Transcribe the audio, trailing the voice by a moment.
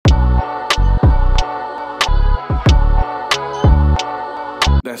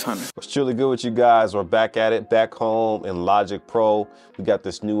That's Hunter. What's truly good with you guys? We're back at it, back home in Logic Pro. We got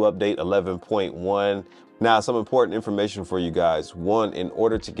this new update, 11.1. Now, some important information for you guys. One, in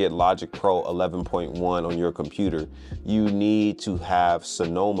order to get Logic Pro 11.1 on your computer, you need to have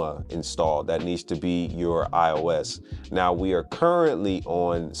Sonoma installed. That needs to be your iOS. Now, we are currently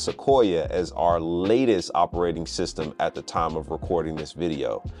on Sequoia as our latest operating system at the time of recording this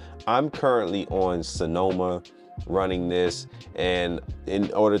video. I'm currently on Sonoma running this, and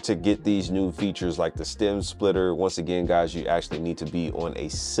in order to get these new features like the stem splitter, once again guys, you actually need to be on a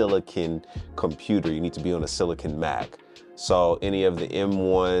silicon computer. You need to be on a silicon Mac. So any of the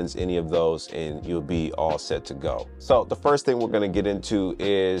M1s, any of those, and you'll be all set to go. So the first thing we're going to get into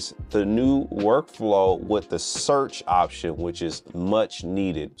is the new workflow with the search option, which is much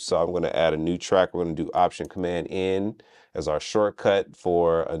needed. So I'm going to add a new track. We're going to do Option Command N as our shortcut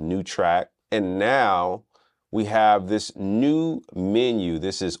for a new track. And now we have this new menu.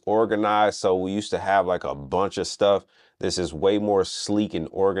 This is organized. So we used to have like a bunch of stuff. This is way more sleek and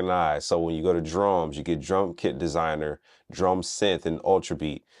organized. So when you go to drums, you get Drum Kit Designer, Drum Synth, and Ultra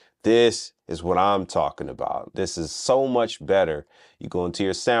Beat. This is what I'm talking about. This is so much better. You go into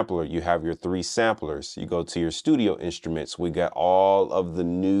your sampler, you have your 3 samplers. You go to your studio instruments. We got all of the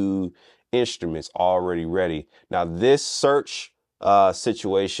new instruments already ready. Now this search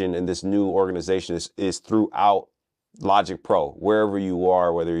situation and this new organization is throughout Logic Pro, wherever you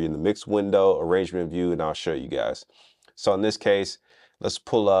are, whether you're in the mix window, arrangement view, and I'll show you guys. So in this case, let's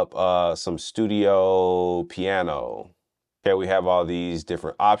pull up some studio piano. Okay, we have all these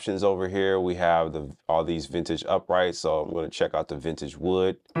different options over here. We have all these vintage uprights. So I'm going to check out the vintage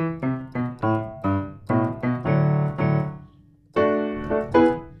wood.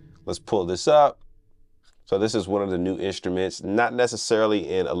 Let's pull this up. So this is one of the new instruments, not necessarily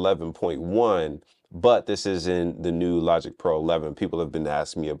in 11.1, but this is in the new Logic Pro 11. People have been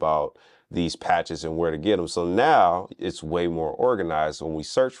asking me about these patches and where to get them. So now it's way more organized when we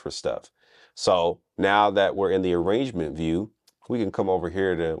search for stuff. So now that we're in the arrangement view, we can come over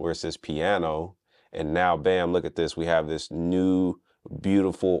here to where it says piano. And now, bam, look at this. We have this new,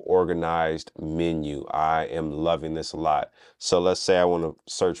 beautiful, organized menu. I am loving this a lot. So let's say I want to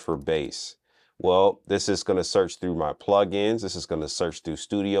search for bass. Well, this is going to search through my plugins. This is going to search through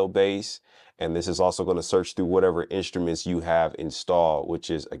Studio Bass. And this is also going to search through whatever instruments you have installed, which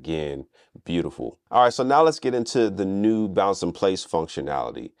is, again, beautiful. All right, so now let's get into the new bounce and place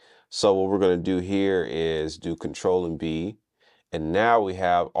functionality. So what we're going to do here is do Control and B. And now we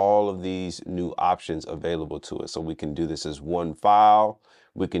have all of these new options available to us. So we can do this as one file.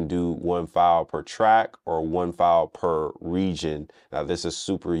 We can do one file per track or one file per region. Now this is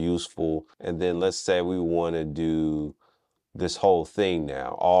super useful. And then let's say we want to do this whole thing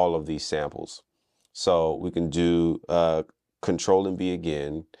now, all of these samples. So we can do Control and B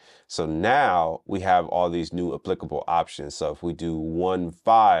again. So now we have all these new applicable options. So if we do one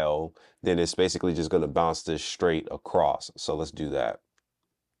file, then it's basically just going to bounce this straight across. So let's do that.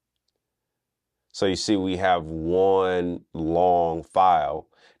 So you see we have one long file.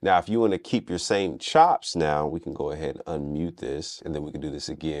 Now, if you want to keep your same chops now, we can go ahead and unmute this, and then we can do this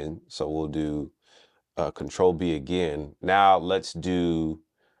again. So we'll do Control B again. Now let's do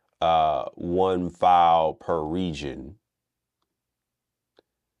one file per region.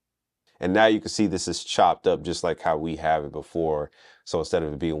 And now you can see this is chopped up just like how we have it before. So instead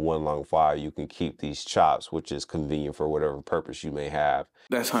of it being one long file, you can keep these chops, which is convenient for whatever purpose you may have.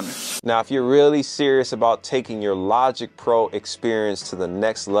 That's Hunter. Now, if you're really serious about taking your Logic Pro experience to the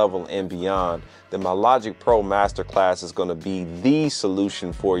next level and beyond, then my Logic Pro Masterclass is going to be the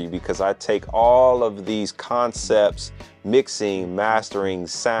solution for you, because I take all of these concepts, mixing, mastering,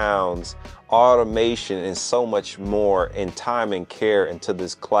 sounds, automation, and so much more in time and care into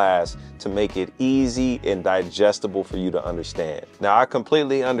this class to make it easy and digestible for you to understand. Now, I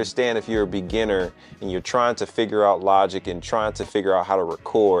completely understand if you're a beginner and you're trying to figure out Logic and trying to figure out how to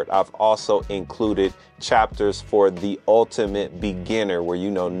record. I've also included chapters for the ultimate beginner where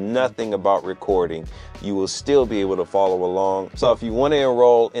you know nothing about recording. You will still be able to follow along. So if you want to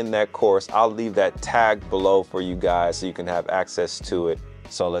enroll in that course, I'll leave that tag below for you guys so you can have access to it.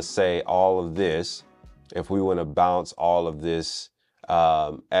 So let's say all of this, if we want to bounce all of this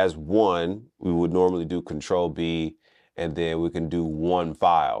as one, we would normally do Control B, and then we can do one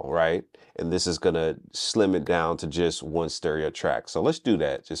file, right? And this is going to slim it down to just one stereo track. So let's do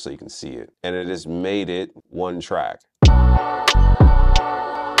that just so you can see it. And it has made it one track.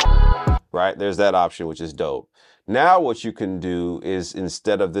 Right? There's that option, which is dope. Now what you can do is,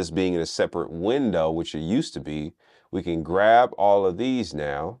 instead of this being in a separate window, which it used to be, we can grab all of these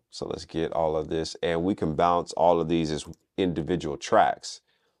now. So let's get all of this, and we can bounce all of these as individual tracks.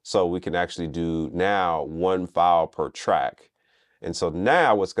 So we can actually do now 1 file per track. And so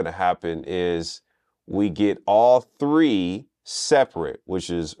now what's going to happen is we get all 3 separate, which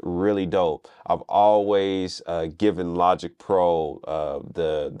is really dope. I've always given Logic Pro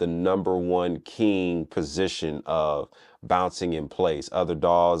the #1 king position of bouncing in place. Other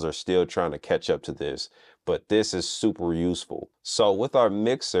DAWs are still trying to catch up to this, but this is super useful. So with our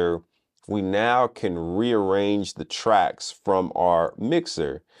mixer, we now can rearrange the tracks from our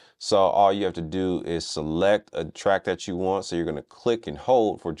mixer. So all you have to do is select a track that you want. So you're going to click and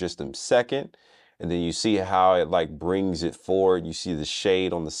hold for just a second. And then you see how it like brings it forward. You see the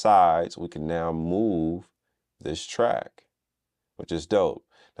shade on the sides. We can now move this track, which is dope.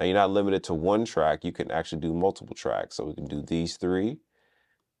 Now you're not limited to 1 track. You can actually do multiple tracks. So we can do these 3,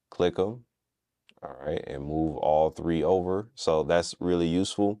 click them. All right, and move all 3 over. So that's really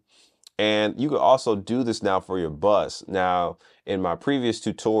useful. And you can also do this now for your bus. Now, in my previous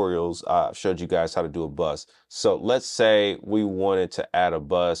tutorials, I showed you guys how to do a bus. So let's say we wanted to add a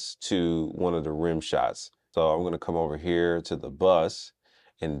bus to one of the rim shots. So I'm going to come over here to the bus,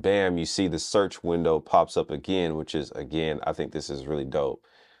 and bam, you see the search window pops up again, which is, again, I think this is really dope.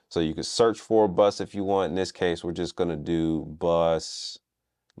 So you can search for a bus if you want. In this case, we're just going to do bus,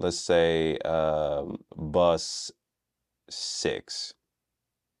 let's say bus 6.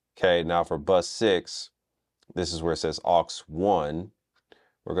 Okay, now for bus 6, this is where it says aux 1.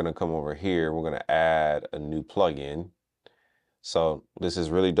 We're going to come over here. We're going to add a new plugin. So this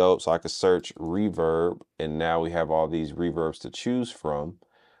is really dope. So I could search reverb, and now we have all these reverbs to choose from.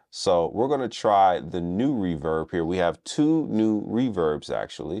 So we're going to try the new reverb here. We have 2 new reverbs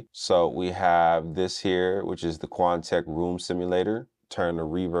actually. So we have this here, which is the Quantec Room Simulator. Turn the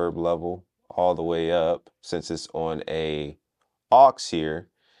reverb level all the way up since it's on a aux here.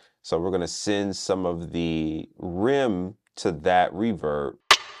 So we're going to send some of the rim to that reverb.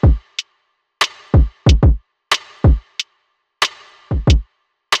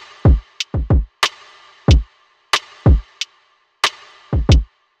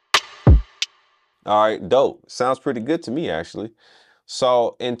 All right, dope. Sounds pretty good to me, actually.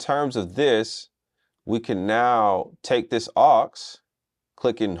 So in terms of this, we can now take this aux,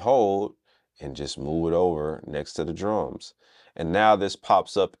 click and hold, and just move it over next to the drums. And now this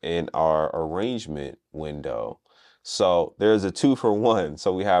pops up in our arrangement window. So there's a 2 for 1.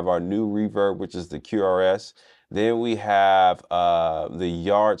 So we have our new reverb, which is the QRS. Then we have the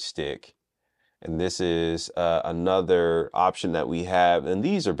yardstick. And this is another option that we have. And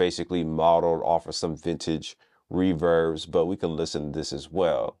these are basically modeled off of some vintage reverbs, but we can listen to this as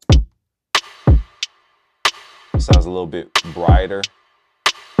well. It sounds a little bit brighter.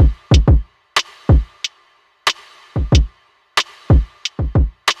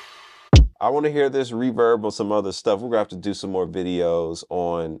 I want to hear this reverb on some other stuff. We're gonna have to do some more videos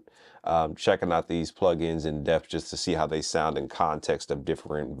on checking out these plugins in depth just to see how they sound in context of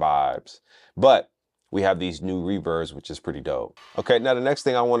different vibes. But we have these new reverbs, which is pretty dope. Okay, now the next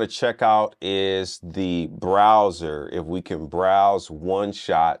thing I want to check out is the browser, if we can browse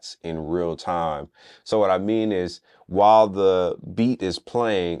one-shots in real time. So what I mean is, while the beat is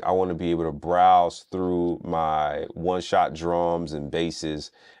playing, I want to be able to browse through my one-shot drums and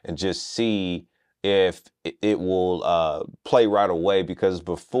basses and just see if it will play right away, because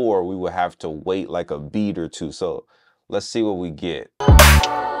before we would have to wait like a beat or 2. So let's see what we get.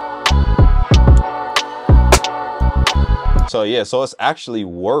 So yeah, so it's actually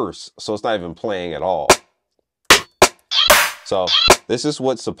worse. So it's not even playing at all. So this is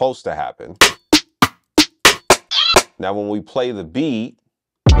what's supposed to happen. Now when we play the beat,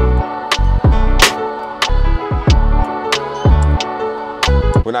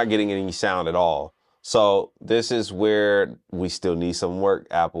 we're not getting any sound at all. So this is where we still need some work,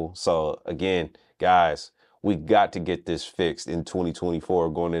 Apple. So again, guys, we got to get this fixed in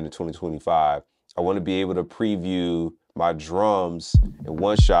 2024, going into 2025. I want to be able to preview my drums and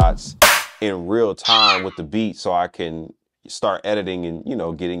one-shots in real time with the beat so I can start editing and, you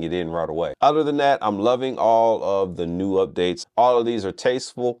know, getting it in right away. Other than that, I'm loving all of the new updates. All of these are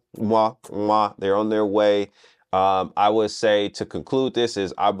tasteful. Mwah, mwah. They're on their way. I would say to conclude this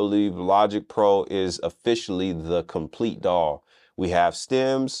is I believe Logic Pro is officially the complete DAW. We have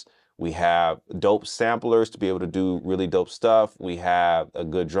stems. We have dope samplers to be able to do really dope stuff. We have a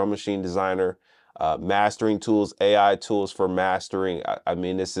good drum machine designer, mastering tools, AI tools for mastering. I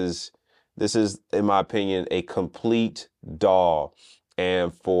mean, this is, in my opinion, a complete DAW.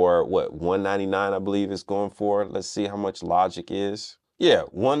 And for what, $199, I believe it's going for. Let's see how much Logic is. Yeah,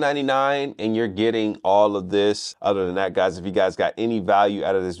 $199 and you're getting all of this. Other than that, guys, if you guys got any value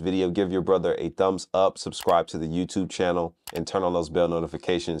out of this video, give your brother a thumbs up, subscribe to the YouTube channel, and turn on those bell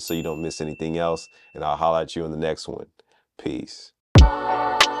notifications so you don't miss anything else. And I'll holler at you in the next one. Peace.